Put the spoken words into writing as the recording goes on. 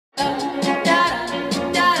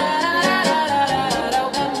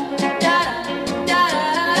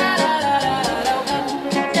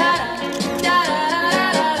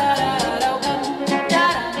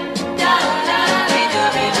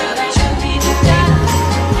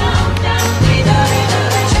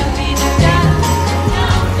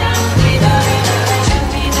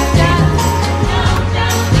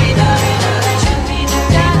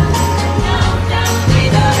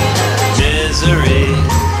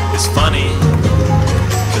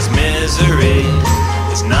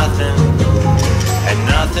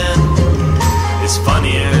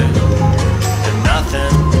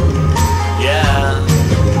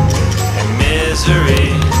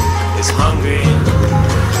misery.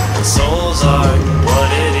 And souls are what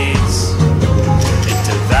it eats. It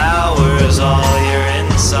devours all your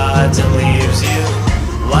insides and leaves you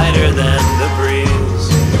lighter than the breeze.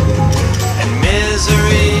 And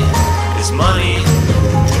misery is money,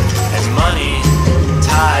 and money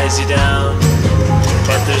ties you down.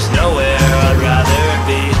 But there's nowhere I'd rather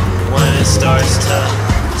be when it starts to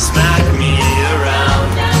smack